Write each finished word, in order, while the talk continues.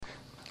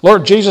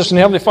Lord Jesus and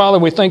Heavenly Father,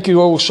 we thank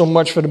you oh so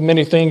much for the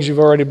many things you've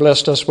already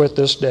blessed us with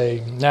this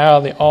day. Now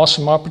the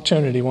awesome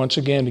opportunity once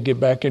again to get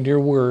back into your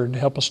word.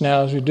 Help us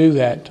now as we do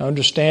that, to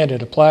understand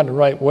it, apply it the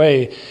right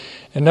way,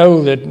 and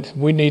know that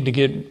we need to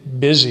get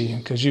busy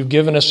because you've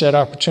given us that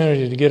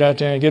opportunity to get out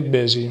there and get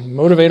busy.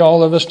 Motivate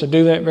all of us to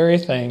do that very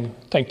thing.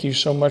 Thank you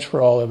so much for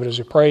all of it as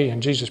we pray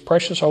in Jesus'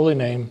 precious holy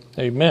name.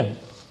 Amen.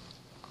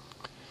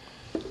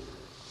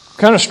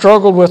 Kind of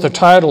struggled with the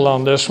title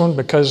on this one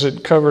because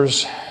it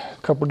covers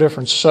a couple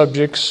different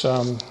subjects.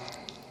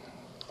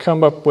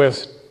 Come up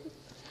with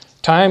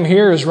time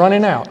here is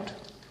running out.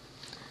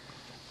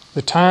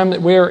 The time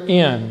that we are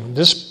in,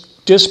 this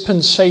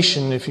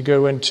dispensation, if you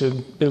go into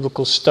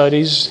biblical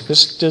studies,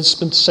 this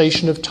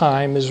dispensation of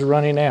time is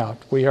running out.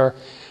 We are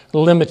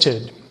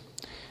limited.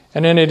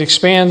 And then it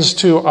expands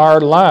to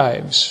our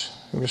lives.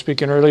 We were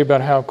speaking earlier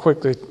about how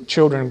quickly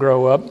children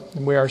grow up,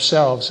 and we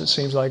ourselves, it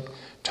seems like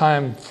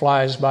time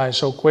flies by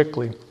so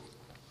quickly.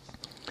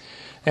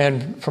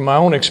 And from my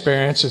own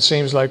experience, it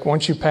seems like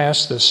once you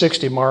pass the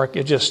 60 mark,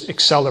 it just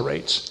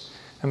accelerates.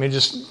 I mean,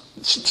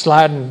 just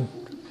sliding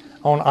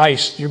on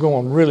ice, you're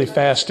going really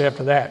fast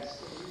after that.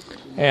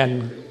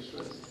 And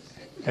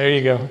there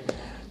you go.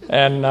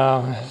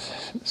 And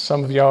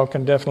some of y'all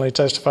can definitely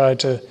testify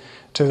to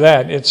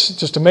that. It's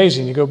just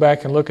amazing. You go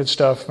back and look at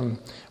stuff. And,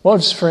 well,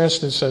 just for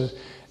instance,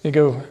 you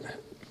go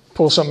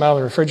pull something out of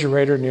the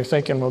refrigerator and you're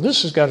thinking, well,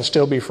 this has got to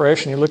still be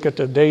fresh. And you look at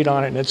the date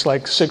on it and it's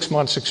like 6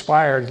 months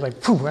expired. It's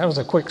like, phew, that was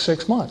a quick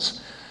 6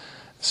 months.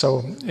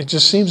 So it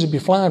just seems to be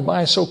flying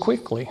by so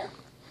quickly.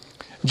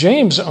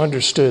 James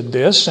understood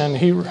this and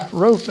he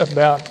wrote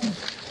about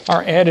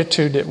our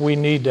attitude that we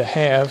need to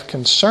have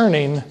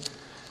concerning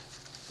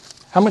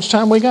how much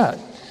time we got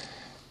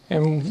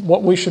and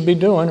what we should be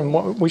doing and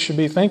what we should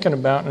be thinking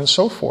about and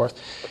so forth.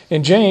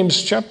 In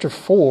James chapter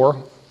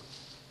 4,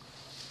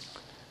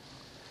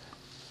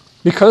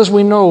 because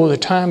we know the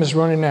time is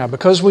running out,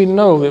 because we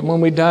know that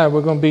when we die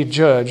we're going to be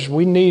judged,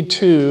 we need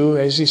to,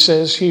 as he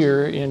says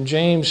here in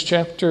James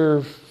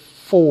chapter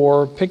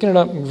 4, picking it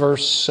up in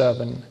verse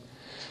 7,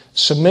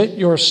 submit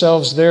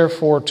yourselves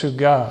therefore to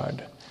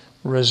God.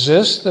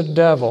 Resist the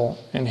devil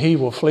and he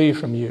will flee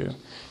from you.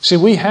 See,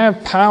 we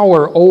have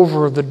power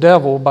over the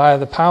devil by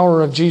the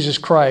power of Jesus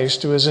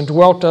Christ who has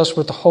indwelt us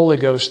with the Holy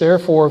Ghost.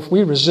 Therefore, if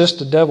we resist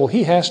the devil,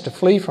 he has to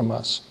flee from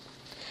us.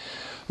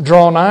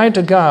 Draw nigh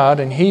to God,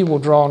 and he will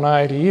draw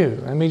nigh to you.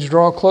 That means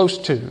draw close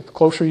to. The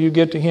closer you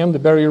get to him, the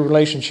better your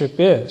relationship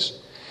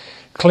is.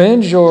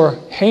 Cleanse your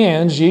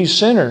hands, ye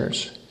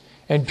sinners,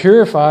 and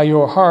purify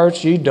your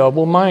hearts, ye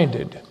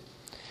double-minded.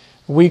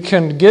 We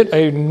can get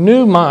a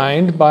new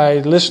mind by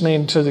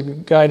listening to the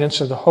guidance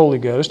of the Holy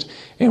Ghost,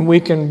 and we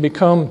can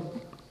become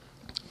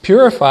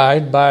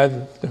purified by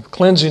the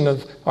cleansing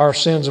of our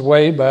sins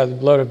away by the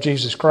blood of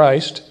Jesus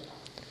Christ.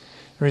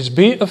 There is,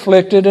 be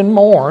afflicted and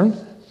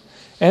mourn,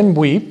 and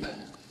weep.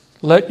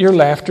 Let your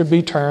laughter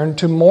be turned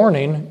to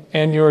mourning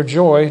and your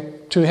joy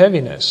to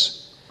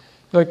heaviness.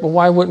 Like, well,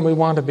 why wouldn't we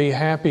want to be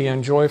happy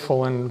and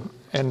joyful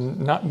and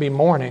not be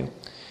mourning?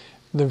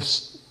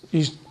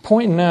 He's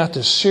pointing out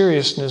the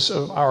seriousness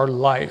of our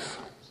life.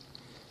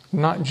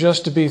 Not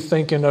just to be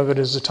thinking of it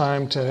as a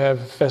time to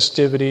have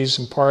festivities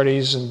and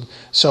parties and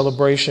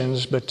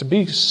celebrations, but to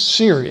be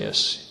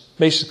serious.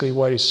 Basically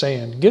what he's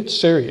saying. Get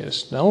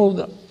serious. Know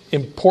the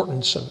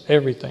importance of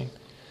everything.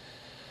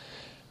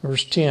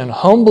 Verse 10,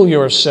 humble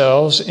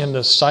yourselves in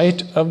the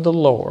sight of the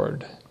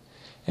Lord,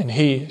 and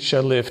he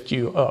shall lift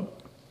you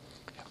up.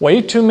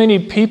 Way too many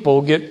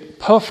people get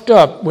puffed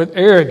up with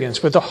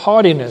arrogance, with a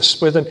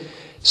haughtiness, with a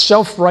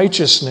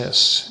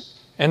self-righteousness,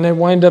 and they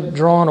wind up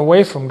drawn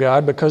away from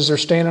God because they're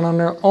standing on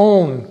their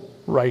own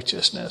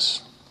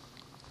righteousness.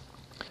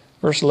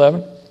 Verse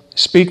 11,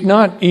 speak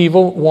not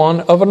evil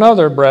one of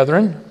another,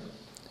 brethren.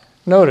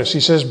 Notice, he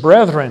says,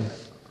 brethren.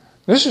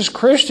 This is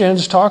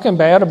Christians talking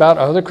bad about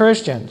other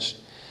Christians.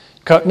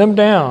 Cutting them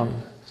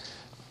down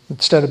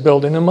instead of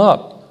building them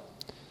up.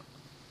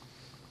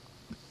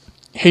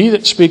 He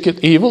that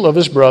speaketh evil of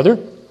his brother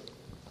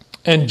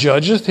and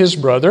judgeth his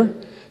brother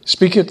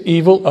speaketh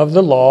evil of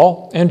the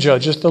law and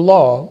judgeth the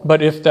law.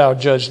 But if thou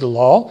judge the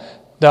law,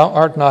 thou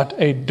art not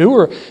a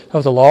doer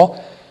of the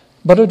law,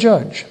 but a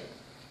judge.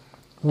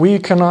 We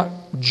cannot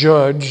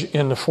judge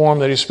in the form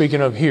that he's speaking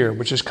of here,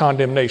 which is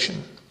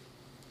condemnation.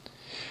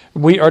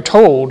 We are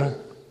told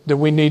that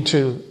we need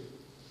to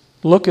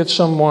look at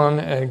someone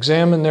and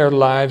examine their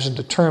lives and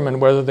determine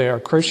whether they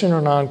are Christian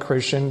or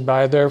non-Christian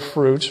by their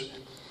fruits,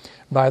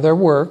 by their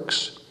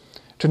works,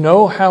 to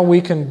know how we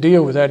can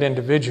deal with that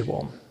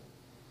individual,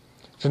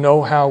 to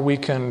know how we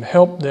can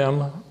help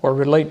them or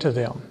relate to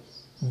them.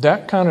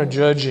 That kind of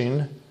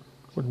judging,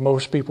 what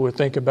most people would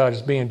think about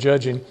as being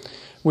judging,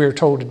 we are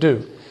told to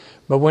do.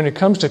 But when it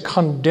comes to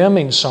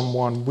condemning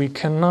someone, we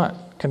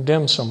cannot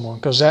condemn someone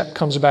because that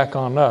comes back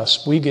on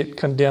us. We get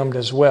condemned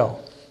as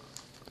well.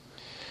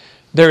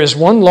 There is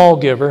one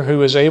lawgiver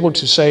who is able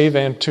to save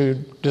and to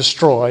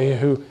destroy.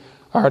 Who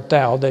art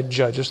thou that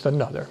judgest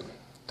another?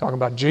 Talking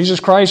about Jesus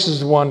Christ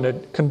is the one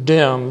that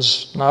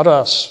condemns, not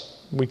us.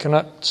 We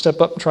cannot step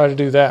up and try to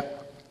do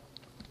that.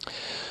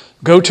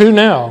 Go to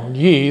now,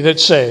 ye that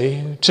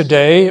say,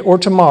 today or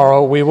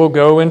tomorrow we will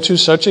go into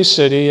such a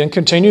city and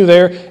continue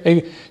there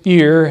a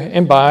year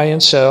and buy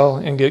and sell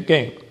and get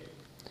gain.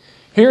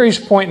 Here he's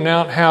pointing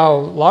out how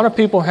a lot of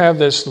people have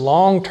this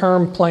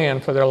long-term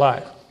plan for their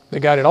life. They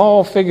got it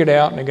all figured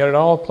out and they got it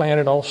all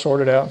planned, all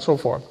sorted out and so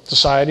forth.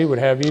 Society would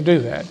have you do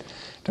that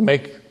to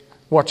make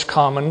what's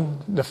common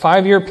the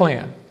 5-year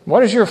plan.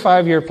 What is your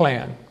 5-year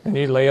plan? And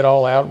you lay it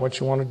all out, what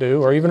you want to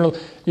do, or even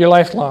your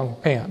lifelong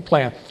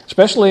plan.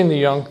 Especially in the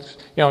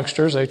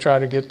youngsters, they try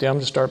to get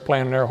them to start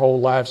planning their whole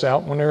lives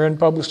out when they're in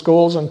public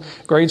schools and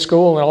grade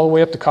school and all the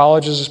way up to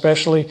colleges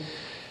especially.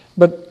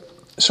 But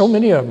so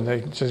many of them,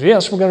 they say,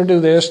 yes, we're going to do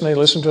this, and they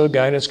listen to a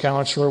guidance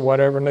counselor or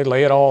whatever, and they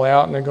lay it all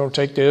out, and they're going to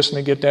take this, and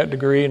they get that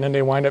degree, and then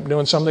they wind up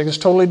doing something that's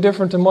totally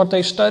different than what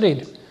they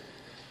studied.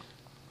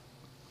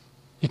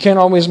 You can't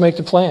always make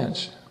the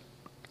plans.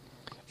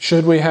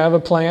 Should we have a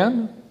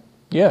plan?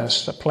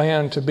 Yes, a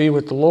plan to be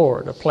with the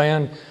Lord, a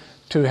plan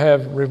to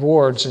have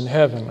rewards in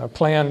heaven, a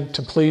plan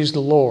to please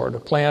the Lord, a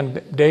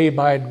plan day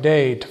by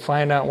day to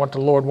find out what the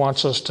Lord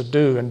wants us to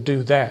do and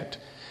do that.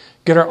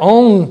 Get our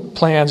own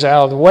plans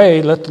out of the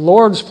way, let the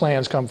Lord's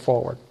plans come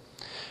forward.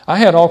 I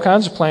had all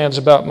kinds of plans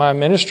about my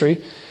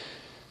ministry.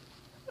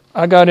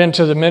 I got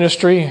into the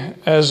ministry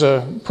as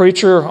a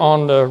preacher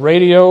on the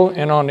radio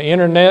and on the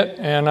internet,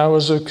 and I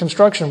was a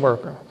construction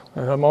worker.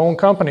 I had my own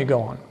company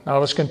going. I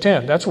was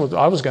content. That's what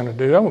I was going to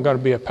do. I wasn't going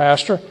to be a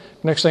pastor.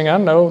 Next thing I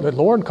know, the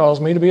Lord calls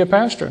me to be a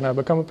pastor, and I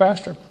become a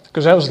pastor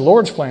because that was the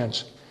Lord's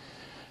plans.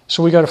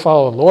 So we got to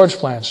follow the Lord's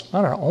plans,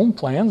 not our own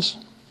plans.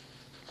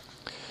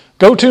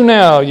 Go to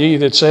now, ye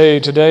that say,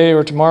 today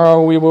or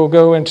tomorrow we will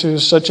go into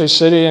such a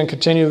city and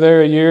continue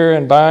there a year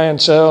and buy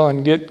and sell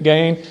and get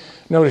gain.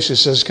 Notice it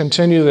says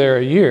continue there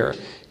a year.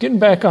 Getting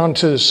back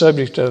onto the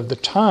subject of the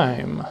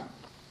time.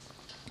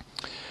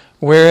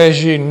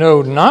 Whereas ye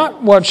know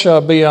not what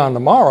shall be on the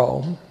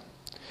morrow,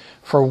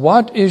 for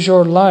what is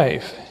your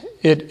life?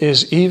 It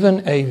is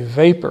even a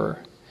vapor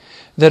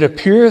that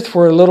appeareth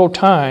for a little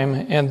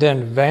time and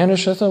then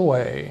vanisheth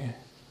away.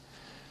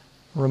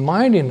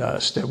 Reminding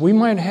us that we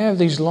might have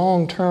these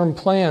long-term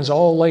plans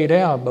all laid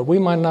out, but we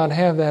might not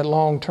have that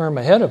long-term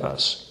ahead of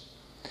us.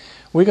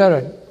 We got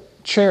to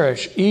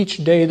cherish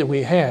each day that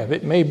we have.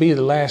 It may be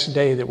the last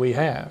day that we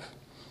have,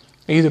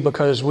 either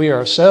because we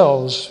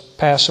ourselves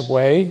pass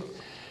away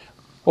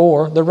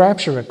or the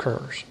rapture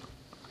occurs.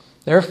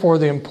 Therefore,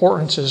 the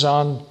importance is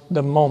on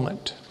the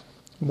moment.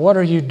 What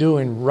are you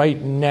doing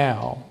right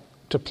now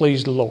to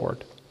please the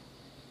Lord?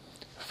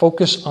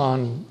 Focus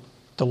on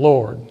the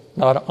Lord,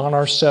 not on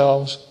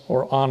ourselves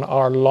or on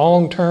our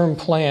long-term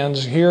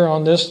plans here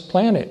on this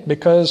planet,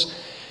 because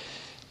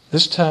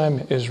this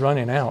time is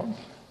running out.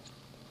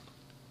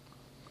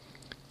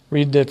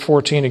 Read that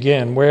 14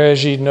 again.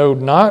 Whereas ye know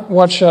not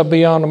what shall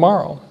be on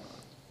tomorrow.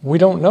 We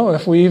don't know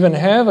if we even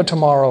have a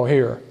tomorrow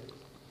here.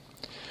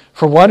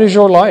 For what is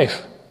your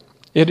life?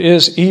 It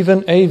is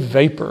even a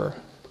vapor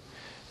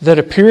that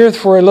appeareth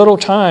for a little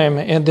time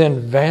and then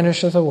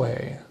vanisheth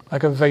away.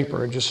 Like a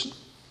vapor, just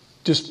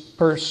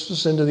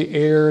disperses into the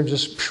air and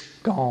just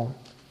gone.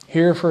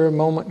 Here for a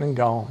moment and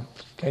gone.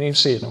 Can't even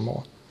see it no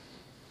more.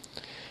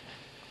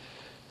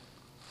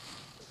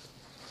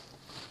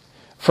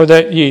 For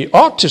that ye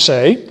ought to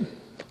say,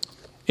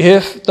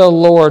 if the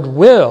Lord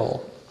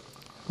will,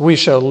 we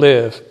shall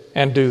live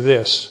and do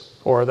this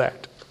or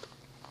that.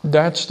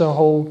 That's the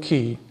whole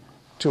key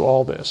to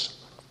all this.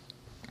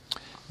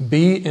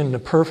 Be in the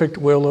perfect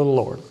will of the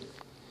Lord.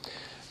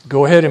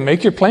 Go ahead and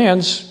make your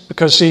plans,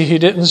 because see, he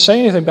didn't say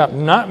anything about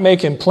not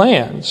making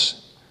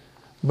plans,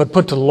 but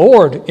put the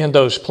Lord in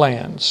those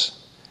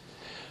plans.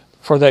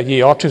 For that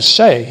ye ought to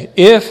say,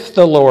 if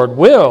the Lord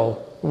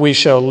will, we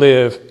shall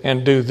live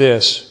and do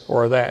this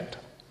or that.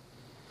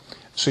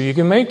 So you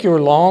can make your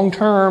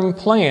long-term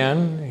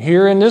plan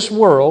here in this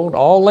world,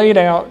 all laid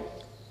out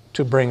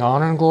to bring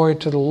honor and glory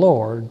to the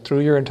Lord through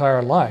your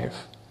entire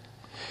life.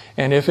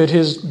 And if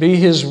it be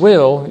His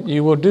will,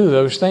 you will do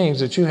those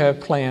things that you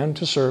have planned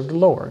to serve the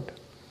Lord.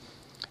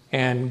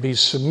 And be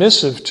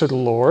submissive to the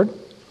Lord.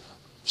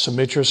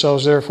 Submit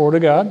yourselves therefore to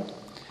God.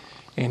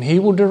 And He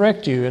will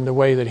direct you in the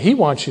way that He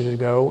wants you to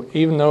go,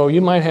 even though you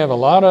might have a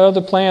lot of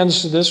other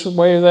plans this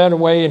way or that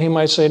way, and He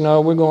might say, no,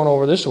 we're going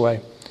over this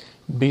way.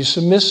 Be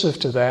submissive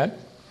to that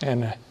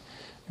and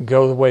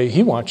go the way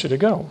He wants you to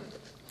go.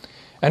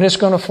 And it's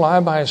going to fly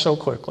by so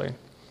quickly.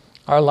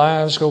 Our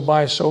lives go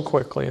by so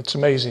quickly. It's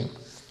amazing.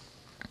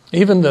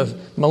 Even the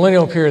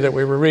millennial period that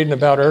we were reading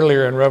about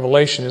earlier in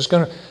Revelation is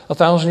going to,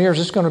 1,000 years,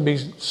 it's going to be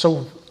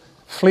so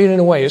fleeting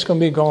away. It's going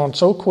to be gone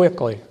so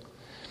quickly.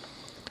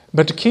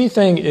 But the key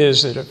thing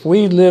is that if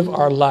we live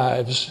our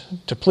lives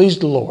to please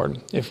the Lord,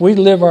 if we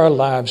live our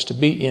lives to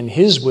be in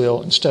His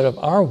will instead of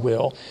our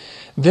will,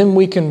 then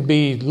we can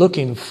be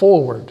looking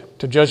forward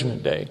to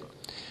Judgment Day.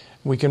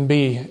 We can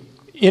be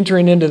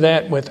entering into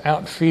that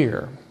without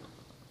fear.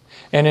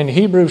 And in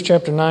Hebrews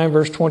chapter 9,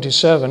 verse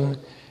 27,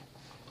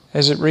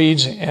 as it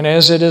reads, and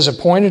as it is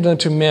appointed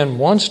unto men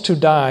once to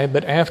die,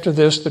 but after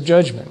this the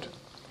judgment.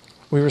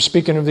 We were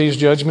speaking of these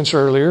judgments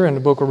earlier in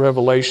the book of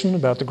Revelation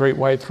about the great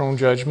white throne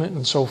judgment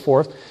and so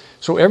forth.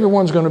 So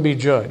everyone's going to be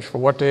judged for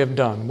what they have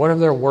done. What have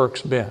their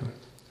works been?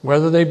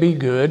 Whether they be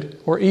good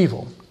or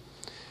evil.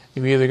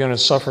 You're either going to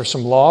suffer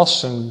some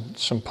loss and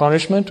some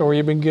punishment, or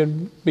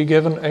you'll be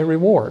given a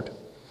reward.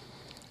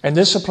 And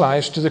this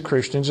applies to the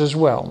Christians as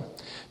well.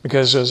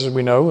 Because as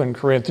we know in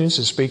Corinthians,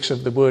 it speaks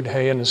of the wood,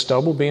 hay, and the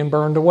stubble being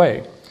burned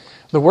away.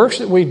 The works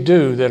that we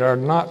do that are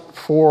not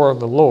for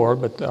the Lord,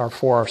 but are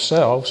for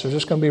ourselves, are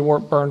just going to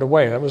be burned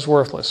away. That was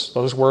worthless.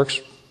 Those works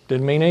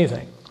didn't mean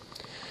anything.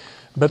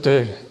 But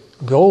the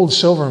gold,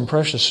 silver, and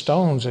precious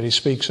stones that he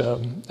speaks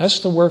of, that's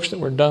the works that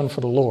were done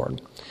for the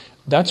Lord.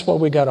 That's what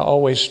we got to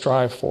always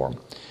strive for.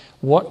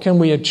 What can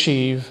we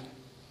achieve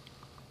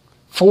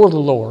for the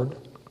Lord?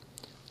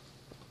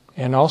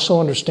 And also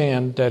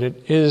understand that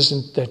it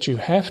isn't that you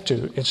have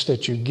to, it's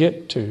that you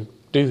get to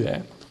do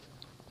that.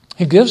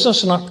 He gives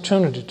us an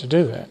opportunity to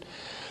do that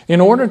in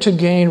order to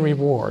gain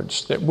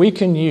rewards that we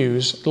can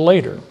use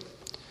later.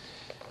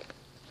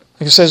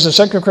 It says in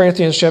 2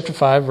 Corinthians chapter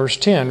 5, verse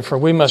 10, "For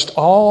we must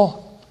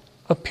all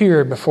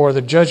appear before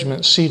the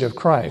judgment seat of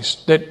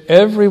Christ, that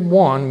every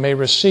one may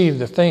receive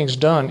the things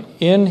done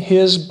in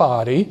his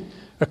body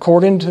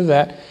according to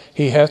that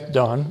he hath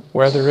done,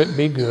 whether it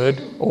be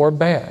good or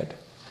bad."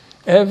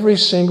 Every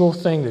single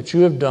thing that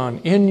you have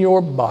done in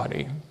your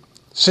body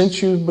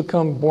since you've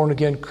become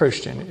born-again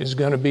Christian is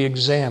going to be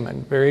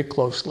examined very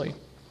closely.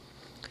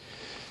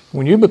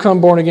 When you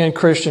become born-again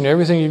Christian,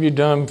 everything you've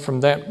done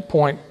from that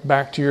point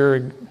back to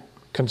your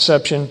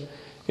conception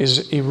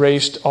is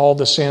erased, all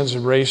the sins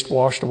erased,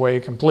 washed away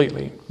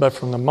completely. But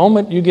from the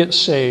moment you get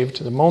saved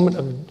to the moment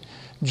of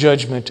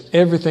judgment,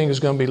 everything is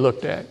going to be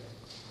looked at.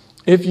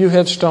 If you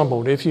have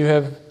stumbled, if you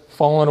have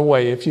fallen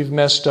away, if you've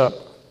messed up,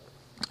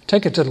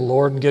 take it to the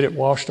Lord and get it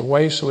washed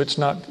away so it's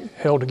not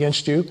held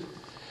against you.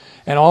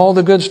 And all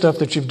the good stuff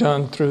that you've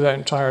done through that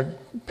entire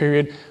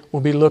period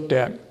will be looked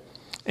at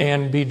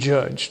and be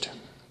judged.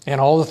 And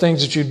all the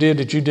things that you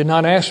did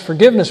not ask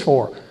forgiveness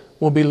for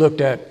will be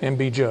looked at and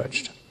be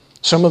judged.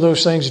 Some of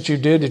those things that you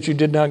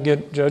did not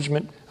get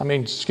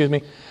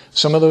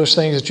some of those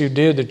things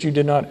that you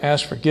did not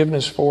ask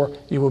forgiveness for,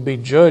 you will be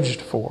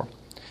judged for.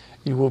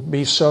 You will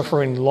be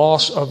suffering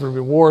loss of the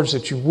rewards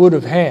that you would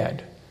have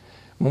had.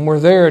 When we're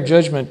there at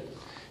judgment,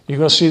 you're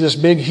going to see this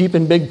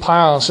big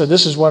pile and say,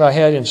 this is what I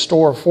had in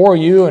store for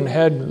you and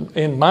had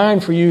in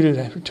mind for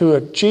you to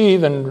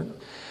achieve and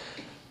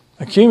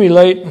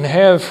accumulate and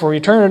have for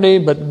eternity,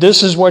 but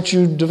this is what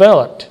you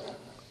developed.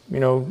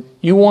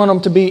 You want them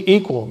to be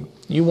equal.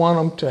 You want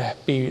them to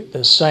be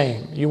the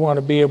same. You want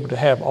to be able to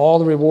have all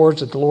the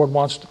rewards that the Lord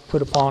wants to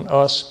put upon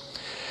us,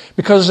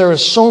 because there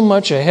is so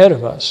much ahead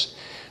of us.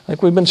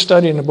 Like we've been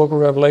studying the book of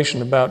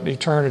Revelation about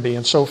eternity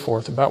and so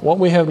forth, about what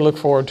we have to look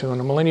forward to in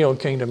the millennial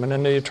kingdom and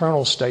in the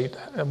eternal state,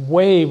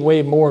 way,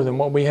 way more than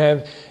what we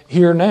have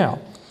here now.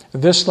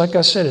 This, like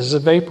I said, is a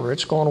vapor.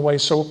 It's going away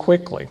so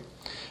quickly.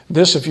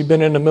 This, if you've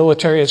been in the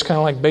military, it's kind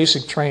of like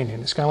basic training.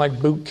 It's kind of like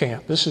boot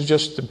camp. This is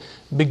just the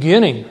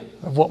beginning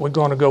of what we're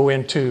going to go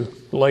into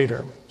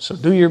later. So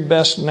do your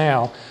best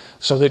now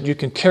so that you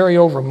can carry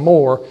over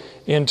more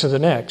into the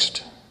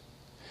next.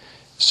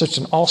 It's such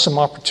an awesome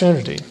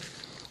opportunity.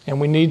 And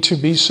we need to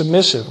be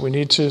submissive. We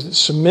need to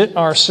submit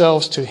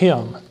ourselves to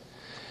Him.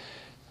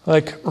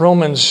 Like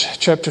Romans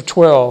chapter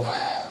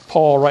 12,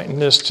 Paul writing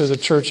this to the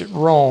church at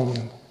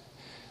Rome,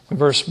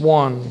 verse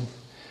 1.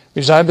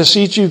 Because I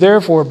beseech you,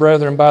 therefore,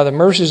 brethren, by the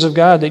mercies of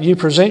God, that you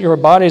present your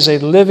bodies a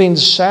living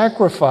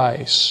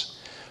sacrifice,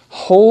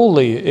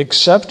 holy,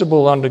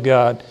 acceptable unto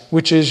God,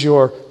 which is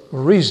your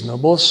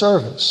reasonable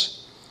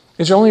service.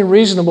 It's only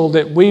reasonable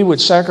that we would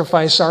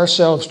sacrifice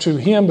ourselves to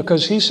Him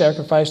because He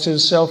sacrificed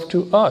Himself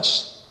to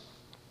us.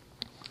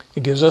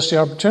 It gives us the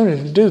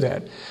opportunity to do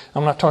that.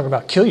 I'm not talking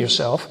about kill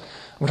yourself.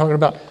 I'm talking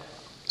about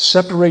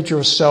separate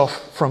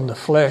yourself from the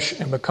flesh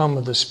and become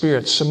of the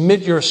Spirit.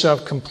 Submit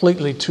yourself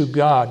completely to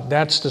God.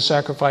 That's the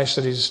sacrifice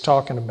that He's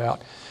talking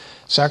about.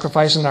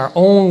 Sacrificing our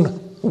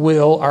own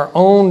will, our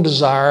own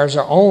desires,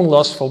 our own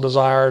lustful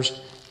desires.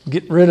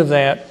 Get rid of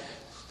that.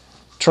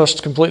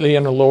 Trust completely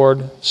in the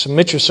Lord.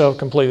 Submit yourself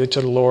completely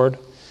to the Lord.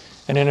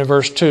 And then in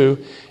verse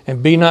 2,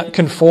 and be not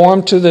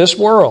conformed to this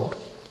world.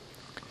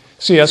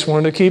 See, that's one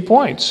of the key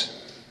points.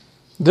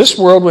 This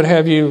world would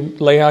have you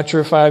lay out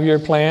your 5-year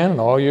plan and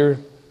all your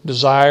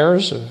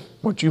desires of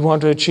what you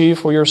want to achieve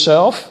for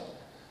yourself.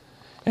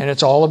 And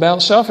it's all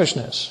about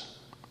selfishness.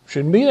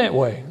 Shouldn't be that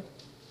way.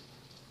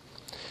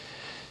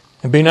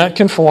 And be not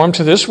conformed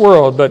to this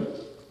world,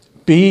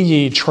 but be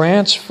ye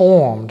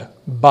transformed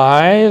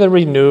by the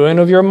renewing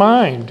of your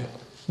mind.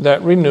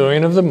 That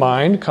renewing of the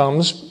mind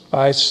comes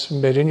by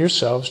submitting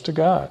yourselves to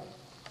God.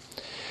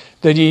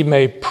 That ye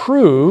may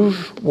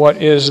prove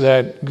what is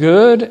that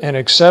good and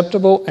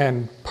acceptable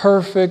and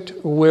perfect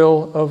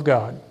will of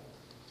God,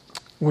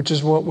 which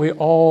is what we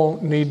all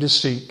need to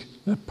seek,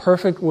 the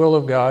perfect will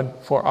of God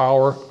for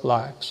our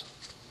lives.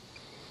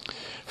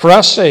 For I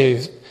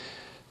say,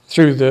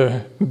 through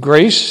the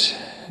grace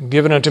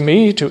given unto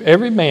me, to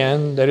every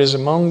man that is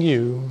among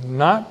you,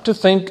 not to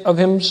think of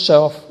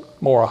himself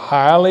more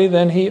highly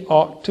than he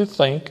ought to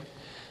think,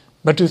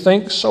 but to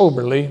think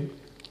soberly,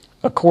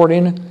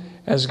 according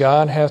as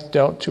God hath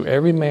dealt to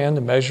every man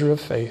the measure of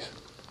faith.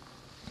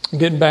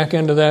 Getting back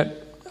into that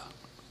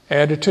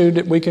attitude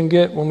that we can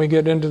get when we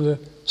get into the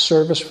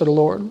service for the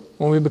Lord.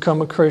 When we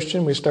become a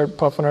Christian, we start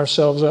puffing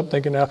ourselves up,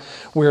 thinking now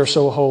we are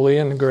so holy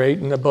and great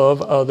and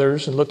above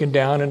others, and looking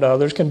down at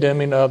others,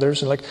 condemning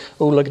others, and like,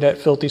 oh, look at that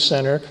filthy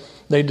sinner.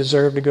 They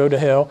deserve to go to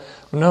hell.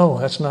 No,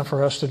 that's not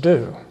for us to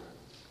do.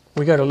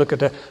 We got to look at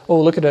that.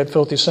 Oh, look at that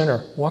filthy sinner.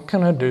 What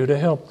can I do to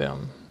help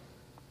them?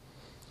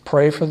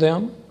 Pray for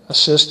them,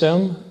 assist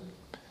them,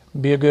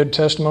 be a good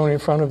testimony in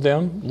front of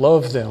them,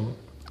 love them,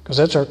 because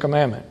that's our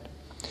commandment.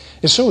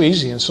 It's so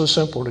easy and so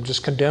simple to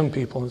just condemn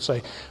people and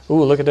say,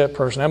 oh, look at that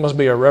person. That must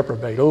be a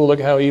reprobate. Oh, look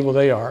at how evil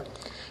they are.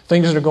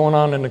 Things that are going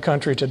on in the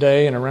country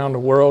today and around the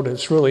world,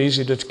 it's really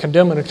easy to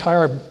condemn an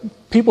entire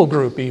people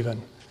group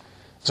even.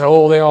 So,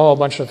 oh, they're all a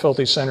bunch of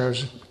filthy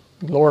sinners.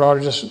 The Lord ought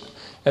to just,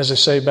 as they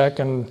say back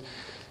in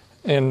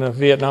the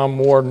Vietnam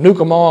War, nuke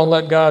them all and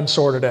let God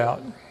sort it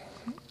out.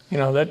 You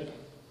know,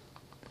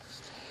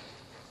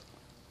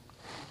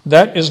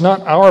 that is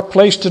not our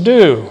place to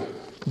do.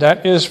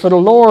 That is for the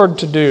Lord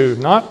to do,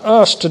 not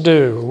us to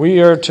do.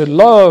 We are to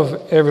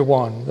love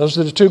everyone. Those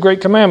are the two great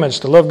commandments,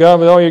 to love God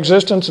with all your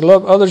existence and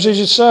love others as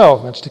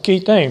yourself. That's the key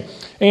thing.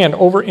 And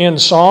over in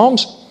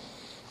Psalms,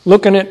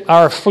 looking at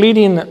our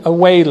fleeting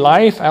away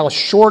life, how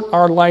short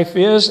our life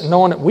is,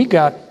 knowing that we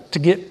got to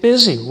get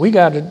busy. We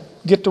got to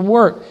get to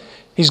work.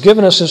 He's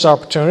given us this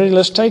opportunity.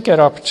 Let's take that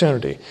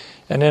opportunity.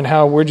 And then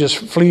how we're just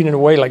fleeting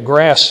away like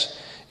grass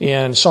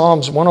in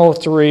Psalms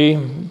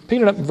 103,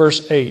 pick it up in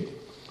verse 8.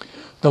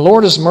 The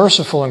Lord is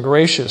merciful and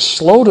gracious,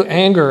 slow to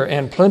anger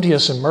and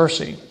plenteous in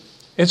mercy.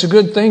 It's a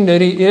good thing that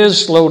He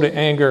is slow to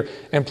anger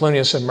and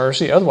plenteous in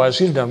mercy. Otherwise,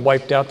 He'd have done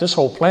wiped out this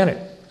whole planet,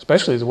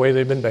 especially the way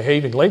they've been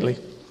behaving lately.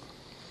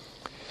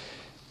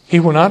 He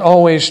will not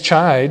always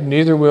chide,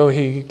 neither will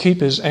He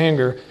keep His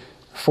anger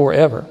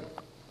forever.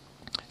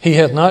 He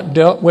hath not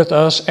dealt with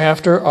us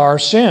after our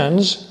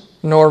sins,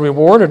 nor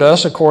rewarded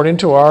us according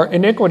to our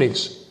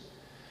iniquities.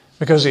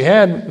 Because He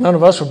had, none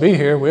of us would be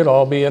here. We'd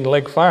all be in the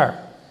lake of fire.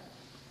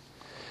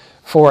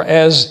 For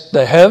as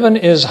the heaven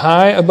is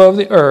high above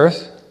the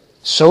earth,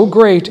 so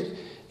great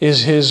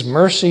is His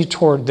mercy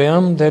toward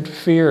them that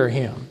fear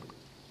Him.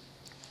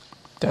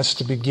 That's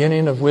the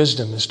beginning of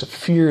wisdom, is to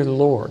fear the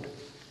Lord.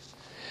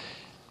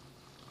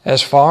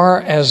 As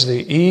far as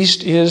the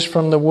east is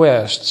from the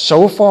west,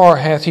 so far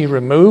hath He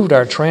removed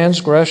our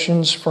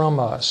transgressions from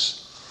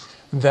us.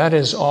 That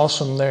is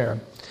awesome there.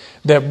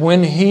 That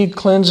when He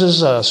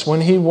cleanses us,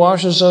 when He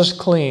washes us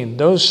clean,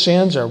 those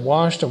sins are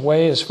washed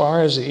away as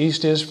far as the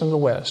east is from the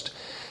west.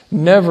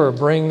 Never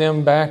bring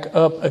them back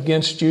up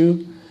against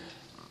you.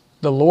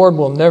 The Lord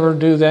will never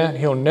do that.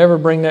 He'll never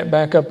bring that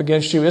back up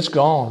against you. It's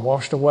gone,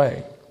 washed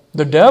away.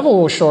 The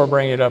devil will sure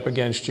bring it up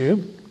against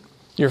you.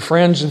 Your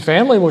friends and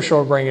family will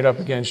sure bring it up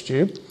against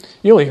you.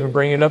 You'll even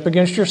bring it up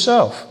against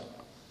yourself.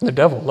 The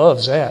devil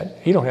loves that.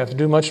 He don't have to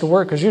do much to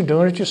work because you're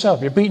doing it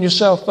yourself. You're beating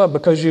yourself up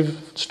because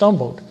you've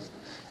stumbled.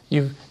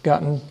 You've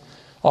gotten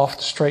off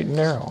the straight and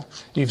narrow.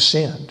 You've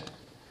sinned.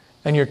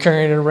 And you're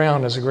carrying it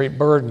around as a great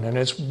burden, and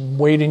it's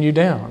weighting you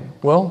down.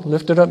 Well,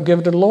 lift it up and give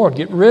it to the Lord.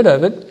 Get rid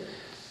of it,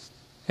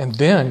 and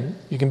then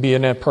you can be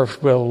in that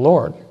perfect will of the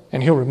Lord.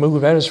 And He'll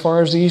remove that as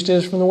far as the east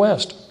is from the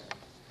west.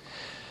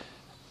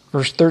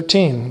 Verse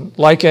 13,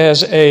 like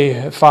as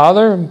a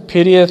father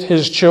pitieth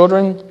his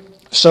children,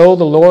 so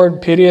the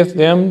Lord pitieth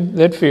them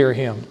that fear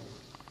Him.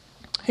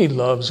 He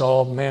loves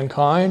all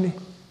mankind.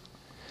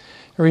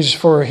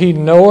 For He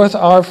knoweth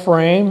our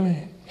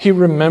frame, He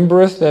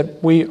remembereth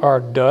that we are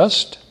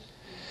dust.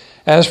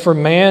 As for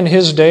man,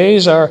 his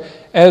days are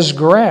as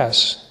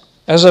grass,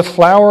 as a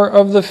flower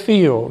of the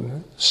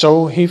field,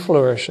 so he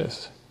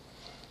flourisheth.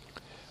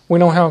 We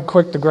know how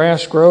quick the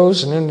grass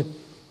grows, and then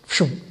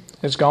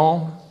it's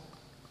gone.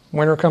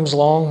 Winter comes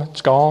along,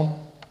 it's gone.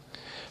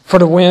 For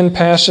the wind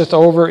passeth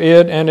over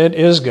it, and it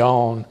is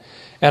gone,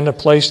 and the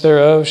place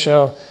thereof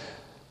shall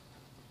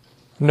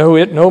know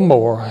it no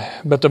more.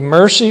 But the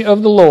mercy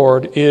of the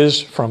Lord is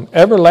from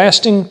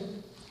everlasting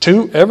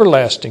to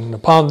everlasting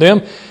upon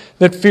them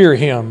that fear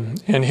Him,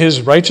 and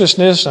His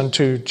righteousness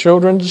unto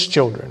children's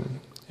children.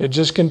 It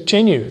just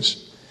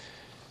continues.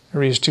 It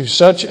reads, to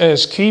such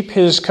as keep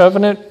His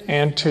covenant,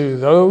 and to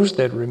those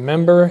that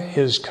remember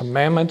His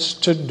commandments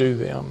to do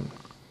them.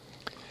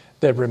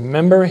 That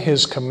remember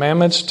His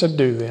commandments to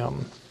do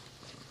them.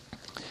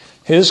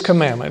 His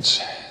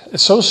commandments.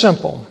 It's so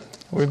simple.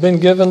 We've been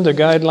given the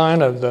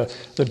guideline of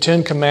the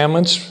 10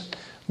 Commandments,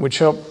 which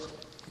help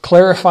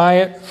clarify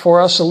it for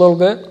us a little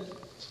bit.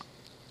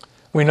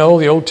 We know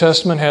the Old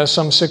Testament has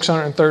some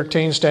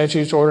 613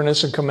 statutes,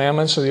 ordinances, and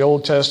commandments of the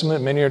Old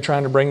Testament. Many are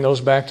trying to bring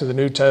those back to the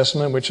New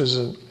Testament, which is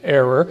an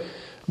error.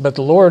 But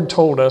the Lord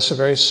told us a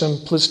very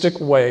simplistic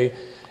way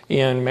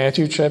in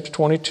Matthew chapter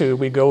 22.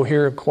 We go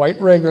here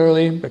quite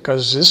regularly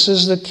because this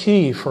is the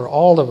key for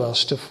all of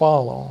us to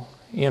follow.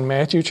 In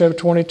Matthew chapter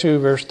 22,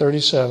 verse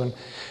 37,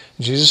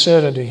 Jesus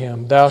said unto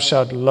him, Thou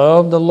shalt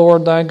love the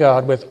Lord thy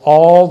God with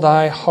all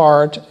thy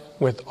heart,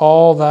 with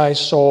all thy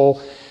soul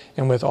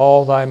and with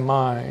all thy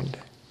mind.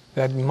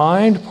 That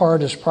mind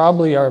part is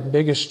probably our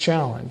biggest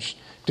challenge,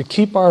 to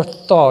keep our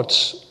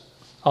thoughts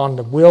on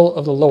the will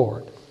of the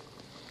Lord.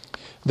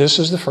 This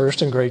is the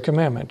first and great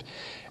commandment.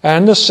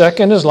 And the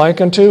second is like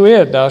unto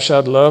it, thou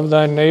shalt love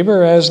thy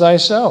neighbor as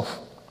thyself.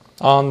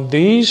 On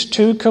these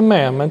two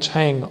commandments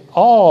hang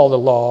all the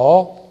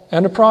law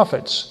and the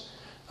prophets.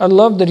 I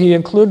love that he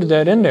included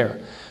that in there.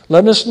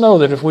 Let us know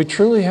that if we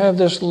truly have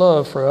this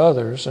love for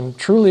others and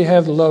truly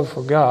have the love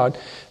for God,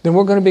 then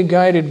we're going to be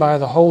guided by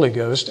the Holy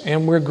Ghost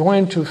and we're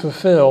going to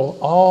fulfill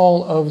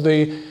all of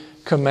the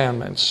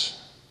commandments.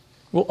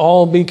 We'll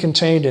all be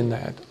contained in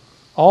that.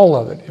 All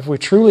of it. If we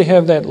truly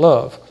have that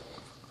love.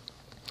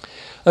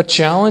 A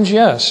challenge,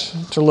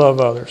 yes, to love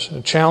others.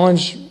 A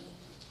challenge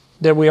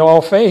that we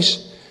all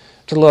face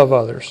to love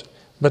others.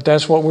 But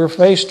that's what we're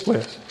faced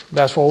with.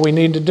 That's what we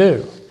need to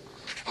do.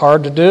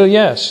 Hard to do,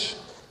 yes.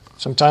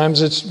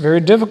 Sometimes it's very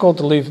difficult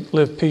to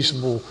live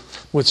peaceable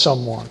with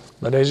someone.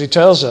 But as he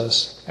tells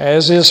us,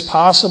 as is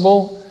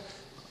possible,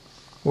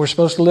 we're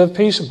supposed to live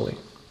peaceably.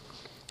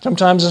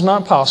 Sometimes it's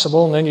not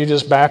possible, and then you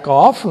just back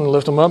off and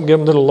lift them up and give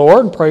them to the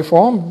Lord and pray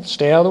for them,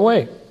 stay out of the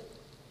way.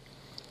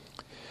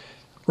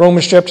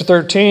 Romans chapter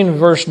 13,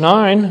 verse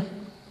 9,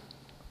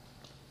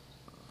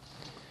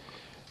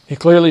 he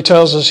clearly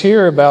tells us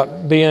here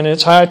about being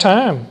it's high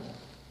time.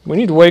 We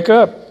need to wake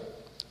up.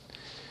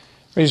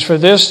 Reads, for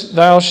this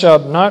thou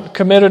shalt not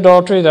commit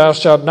adultery, thou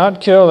shalt not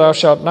kill, thou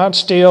shalt not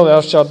steal, thou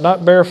shalt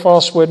not bear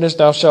false witness,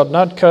 thou shalt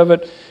not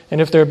covet.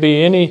 And if there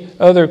be any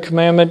other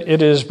commandment,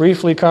 it is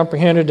briefly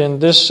comprehended in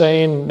this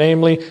saying,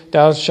 namely,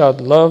 thou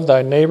shalt love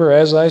thy neighbor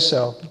as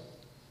thyself.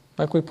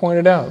 Like we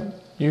pointed out,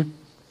 you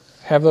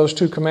have those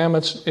two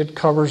commandments, it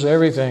covers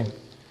everything.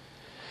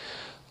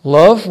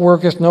 Love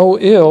worketh no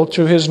ill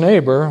to his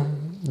neighbor,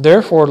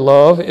 therefore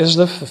love is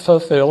the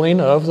fulfilling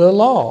of the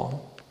law,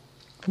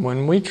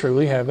 when we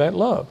truly have that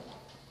love.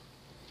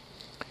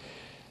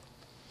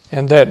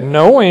 And that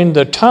knowing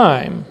the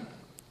time,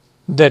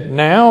 that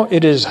now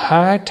it is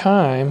high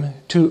time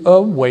to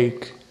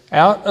awake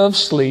out of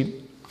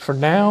sleep, for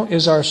now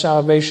is our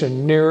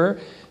salvation nearer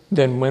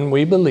than when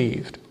we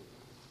believed.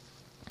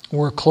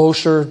 We're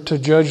closer to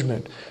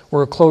judgment.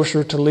 We're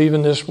closer to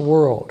leaving this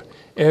world.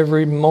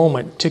 Every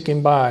moment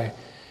ticking by,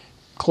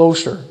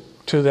 closer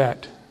to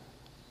that.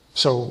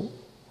 So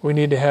we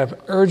need to have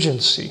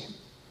urgency.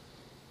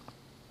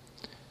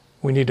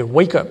 We need to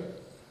wake up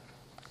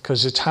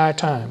because it's high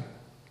time.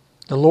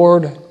 The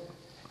Lord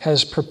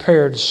has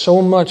prepared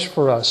so much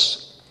for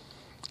us.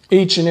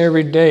 Each and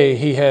every day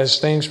He has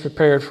things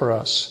prepared for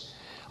us.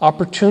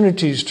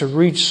 Opportunities to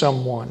reach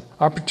someone.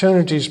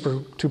 Opportunities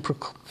to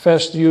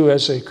profess you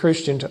as a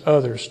Christian to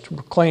others. To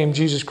proclaim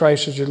Jesus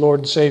Christ as your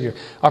Lord and Savior.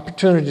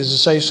 Opportunities to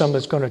say something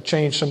that's going to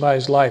change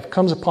somebody's life.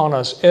 Comes upon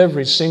us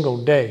every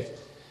single day.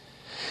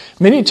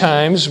 Many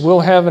times we'll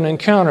have an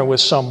encounter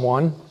with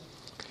someone,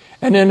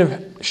 and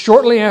then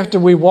shortly after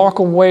we walk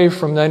away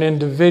from that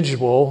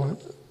individual,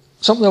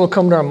 something will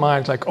come to our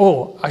minds like,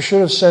 oh, I should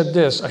have said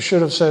this, I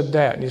should have said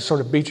that. And you sort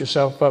of beat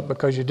yourself up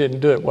because you didn't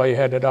do it while you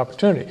had that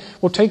opportunity.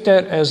 Well, take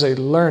that as a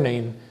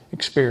learning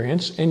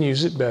experience and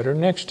use it better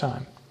next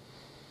time.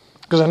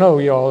 Because I know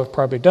you all have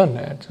probably done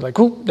that. Like,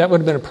 oh, that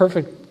would have been a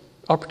perfect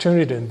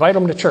opportunity to invite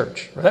them to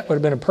church. Or that would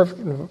have been a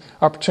perfect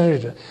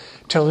opportunity to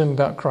tell them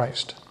about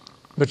Christ.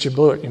 But you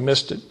blew it, you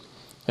missed it,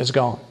 it's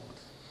gone.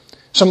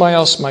 Somebody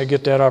else might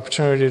get that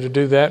opportunity to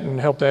do that and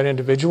help that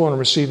individual and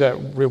receive that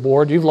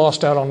reward. You've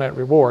lost out on that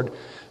reward.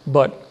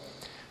 But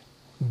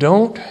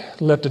don't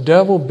let the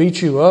devil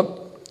beat you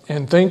up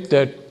and think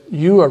that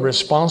you are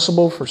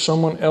responsible for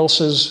someone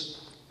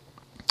else's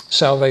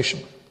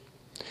salvation.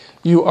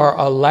 You are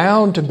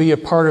allowed to be a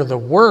part of the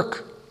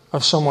work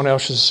of someone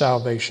else's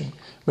salvation,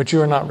 but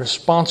you are not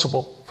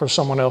responsible for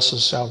someone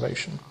else's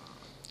salvation.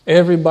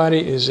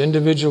 Everybody is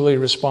individually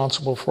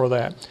responsible for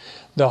that.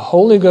 The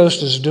Holy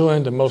Ghost is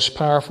doing the most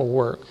powerful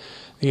work.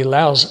 He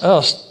allows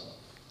us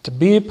to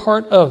be a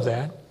part of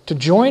that, to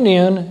join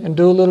in and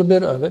do a little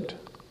bit of it,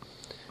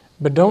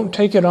 but don't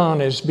take it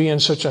on as being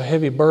such a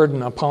heavy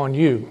burden upon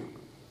you,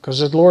 because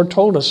the Lord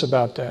told us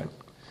about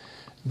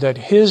that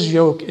His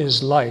yoke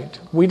is light.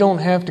 We don't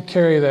have to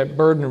carry that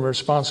burden and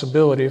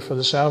responsibility for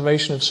the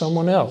salvation of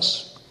someone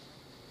else.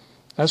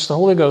 That's the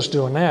Holy Ghost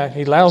doing that.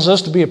 He allows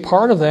us to be a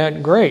part of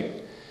that. Great.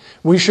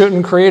 We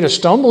shouldn't create a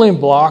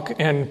stumbling block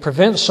and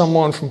prevent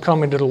someone from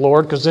coming to the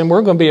Lord, because then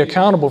we're going to be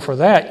accountable for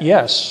that,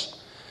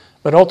 yes.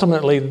 But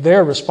ultimately,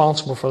 they're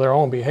responsible for their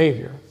own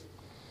behavior.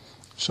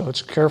 So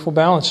it's a careful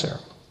balance there.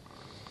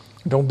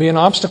 Don't be an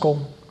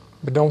obstacle,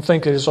 but don't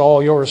think it is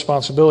all your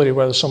responsibility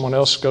whether someone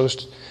else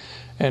goes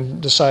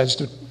and decides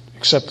to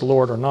accept the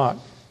Lord or not.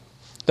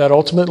 That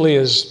ultimately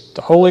is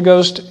the Holy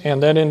Ghost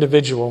and that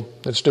individual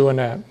that's doing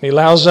that. He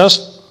allows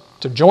us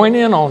to join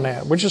in on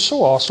that, which is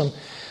so awesome.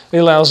 He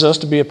allows us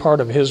to be a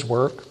part of His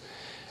work.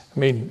 I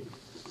mean,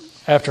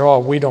 after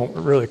all, we don't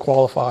really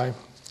qualify.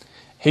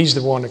 He's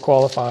the one that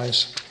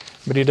qualifies.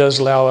 But He does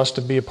allow us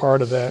to be a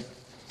part of that.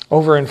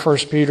 Over in 1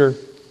 Peter,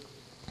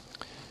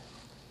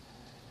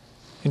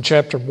 in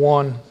chapter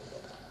 1,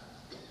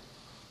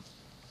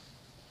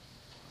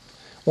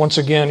 Once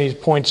again, he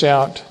points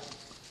out,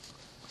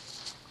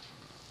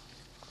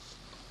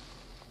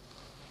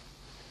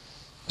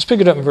 let's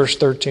pick it up in verse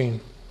 13.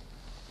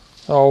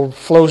 It all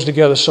flows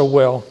together so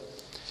well,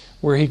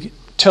 where he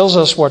tells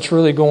us what's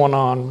really going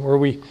on, where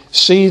we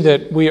see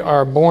that we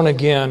are born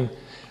again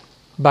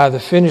by the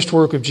finished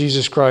work of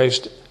Jesus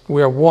Christ.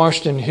 We are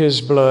washed in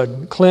His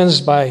blood,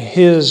 cleansed by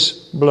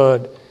His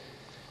blood.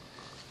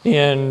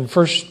 In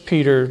 1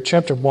 Peter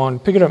chapter 1,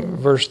 pick it up in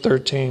verse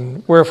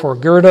 13. Wherefore,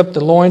 gird up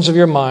the loins of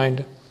your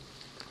mind.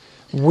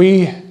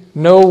 We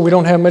know we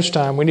don't have much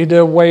time. We need to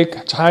awake.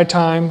 It's high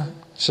time.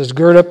 It says,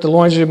 gird up the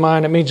loins of your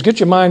mind. It means get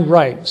your mind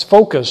right. It's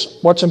focus.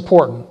 What's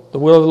important? The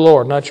will of the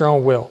Lord, not your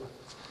own will.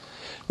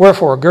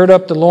 Wherefore, gird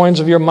up the loins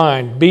of your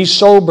mind. Be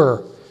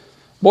sober.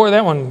 Boy,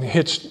 that one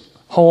hits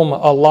home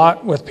a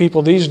lot with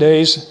people these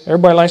days.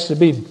 Everybody likes to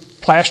be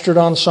plastered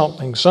on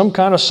something, some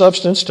kind of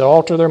substance to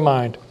alter their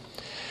mind.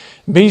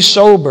 Be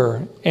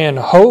sober and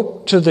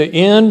hope to the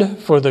end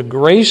for the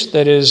grace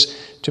that is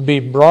to be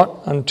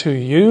brought unto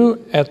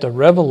you at the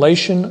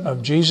revelation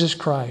of Jesus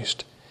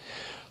Christ.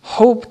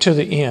 Hope to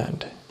the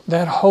end.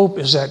 That hope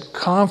is that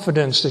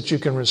confidence that you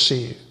can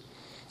receive.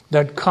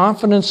 That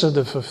confidence of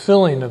the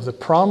fulfilling of the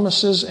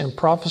promises and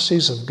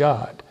prophecies of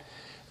God.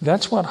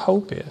 That's what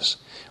hope is.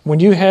 When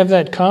you have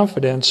that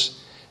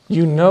confidence,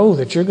 you know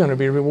that you're going to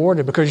be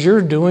rewarded because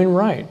you're doing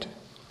right.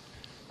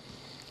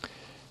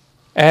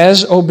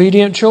 As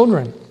obedient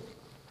children,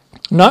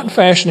 not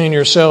fashioning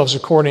yourselves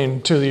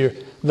according to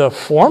the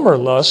former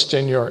lust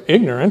in your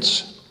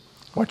ignorance.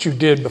 What you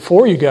did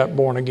before you got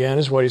born again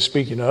is what he's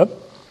speaking of.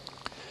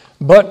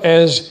 But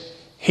as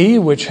He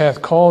which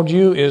hath called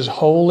you is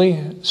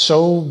holy,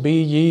 so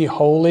be ye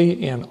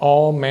holy in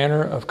all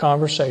manner of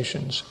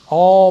conversations.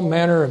 All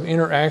manner of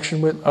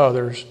interaction with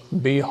others,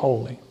 be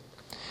holy.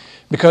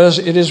 Because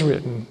it is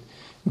written,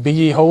 be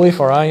ye holy,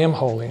 for I am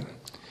holy.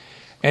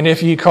 And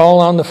if ye call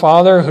on the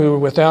Father, who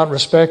without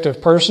respect of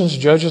persons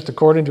judgeth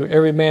according to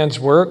every man's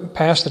work,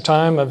 pass the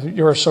time of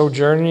your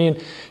sojourning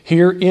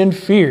here in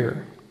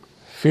fear.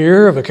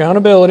 Fear of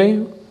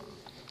accountability,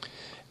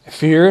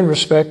 fear in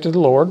respect to the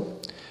Lord.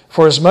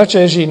 For as much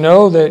as ye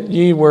know that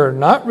ye were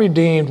not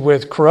redeemed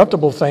with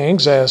corruptible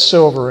things, as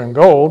silver and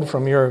gold,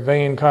 from your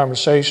vain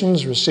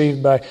conversations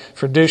received by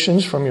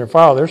traditions from your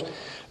fathers,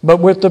 but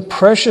with the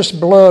precious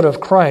blood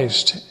of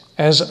Christ,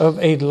 as of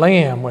a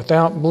lamb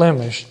without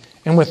blemish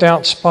and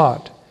without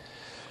spot,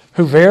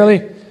 who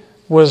verily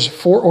was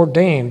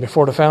foreordained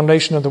before the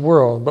foundation of the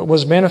world, but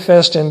was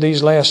manifest in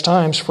these last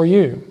times for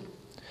you,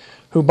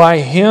 who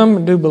by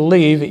Him do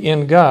believe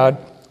in God,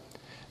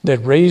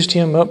 that raised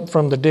Him up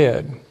from the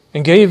dead,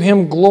 and gave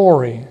Him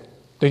glory,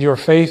 that your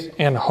faith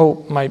and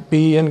hope might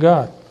be in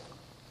God.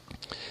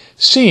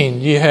 Seeing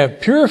ye have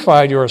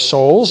purified your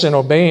souls in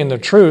obeying the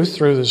truth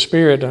through the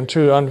Spirit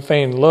unto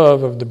unfeigned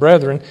love of the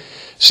brethren,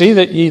 see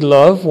that ye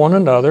love one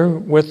another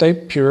with a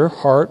pure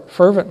heart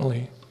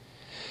fervently,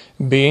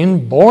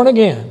 being born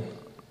again,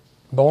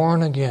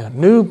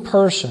 new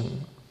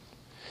person,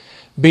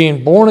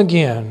 being born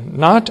again,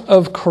 not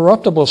of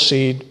corruptible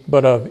seed,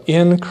 but of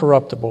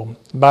incorruptible,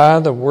 by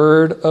the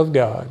word of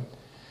God,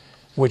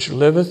 which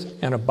liveth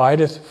and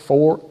abideth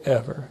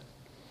forever.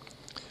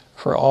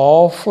 For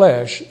all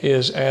flesh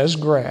is as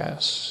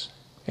grass,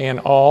 and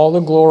all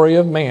the glory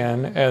of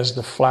man as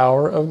the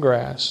flower of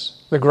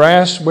grass. The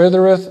grass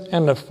withereth,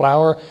 and the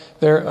flower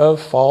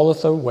thereof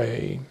falleth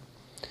away.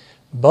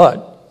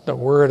 But the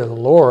word of the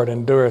Lord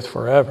endureth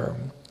forever.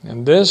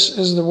 And this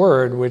is the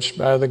word which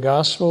by the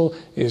gospel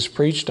is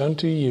preached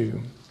unto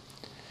you.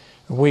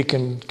 We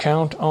can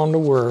count on the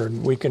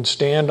Word. We can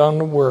stand on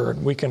the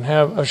Word. We can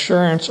have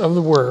assurance of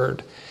the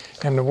Word.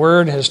 And the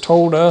Word has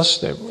told us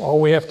that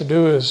all we have to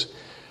do is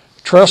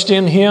trust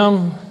in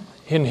Him,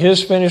 in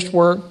His finished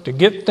work, to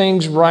get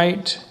things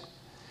right.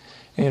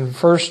 In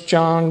 1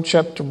 John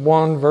chapter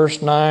 1,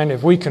 verse 9,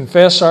 if we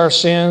confess our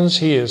sins,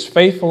 He is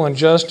faithful and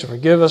just to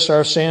forgive us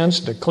our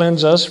sins, to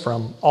cleanse us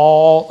from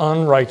all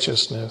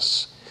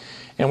unrighteousness.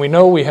 And we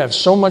know we have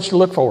so much to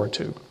look forward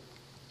to.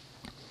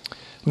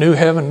 New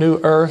heaven, new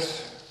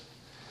earth,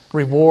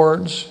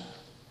 rewards.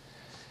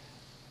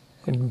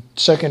 In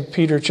 2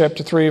 Peter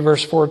chapter 3,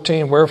 verse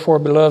 14, wherefore,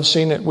 beloved,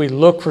 seeing that we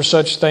look for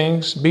such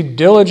things, be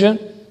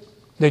diligent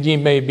that ye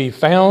may be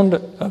found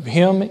of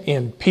Him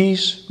in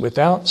peace,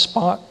 without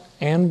spot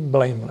and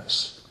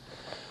blameless.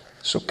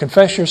 So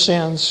confess your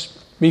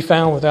sins, be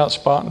found without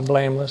spot and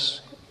blameless.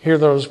 Hear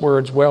those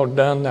words, well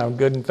done, thou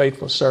good and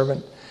faithful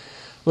servant.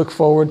 Look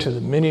forward to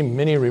the many,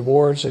 many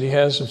rewards that He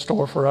has in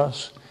store for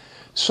us.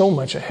 So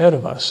much ahead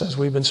of us as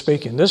we've been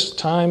speaking. This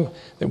time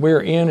that we're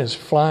in is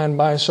flying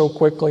by so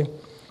quickly.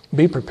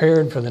 Be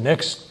prepared for the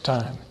next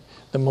time.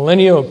 The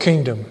millennial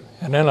kingdom,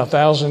 and then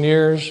 1,000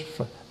 years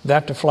for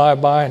that to fly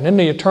by, and then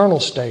the eternal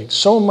state.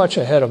 So much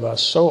ahead of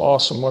us. So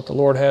awesome what the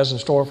Lord has in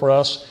store for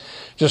us.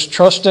 Just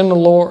trust in the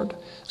Lord.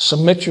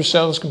 Submit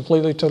yourselves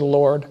completely to the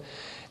Lord.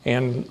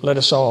 And let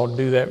us all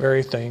do that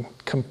very thing.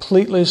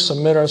 Completely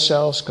submit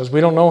ourselves, because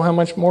we don't know how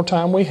much more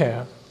time we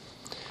have.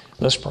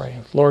 Let's pray.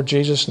 Lord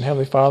Jesus and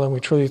Heavenly Father, we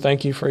truly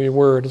thank You for Your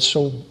word. It's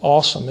so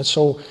awesome. It's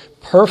so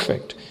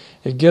perfect.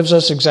 It gives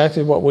us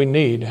exactly what we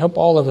need. Help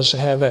all of us to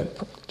have that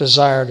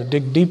desire to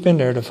dig deep in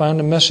there to find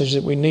the message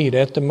that we need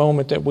at the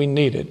moment that we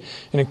need it.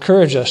 And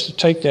encourage us to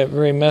take that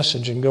very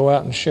message and go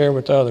out and share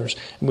with others.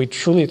 And we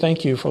truly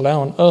thank you for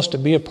allowing us to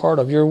be a part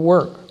of your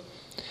work.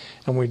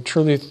 And we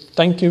truly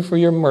thank you for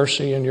your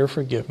mercy and your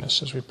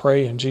forgiveness as we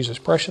pray in Jesus'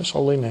 precious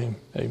holy name.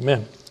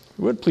 Amen. If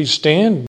you would please stand.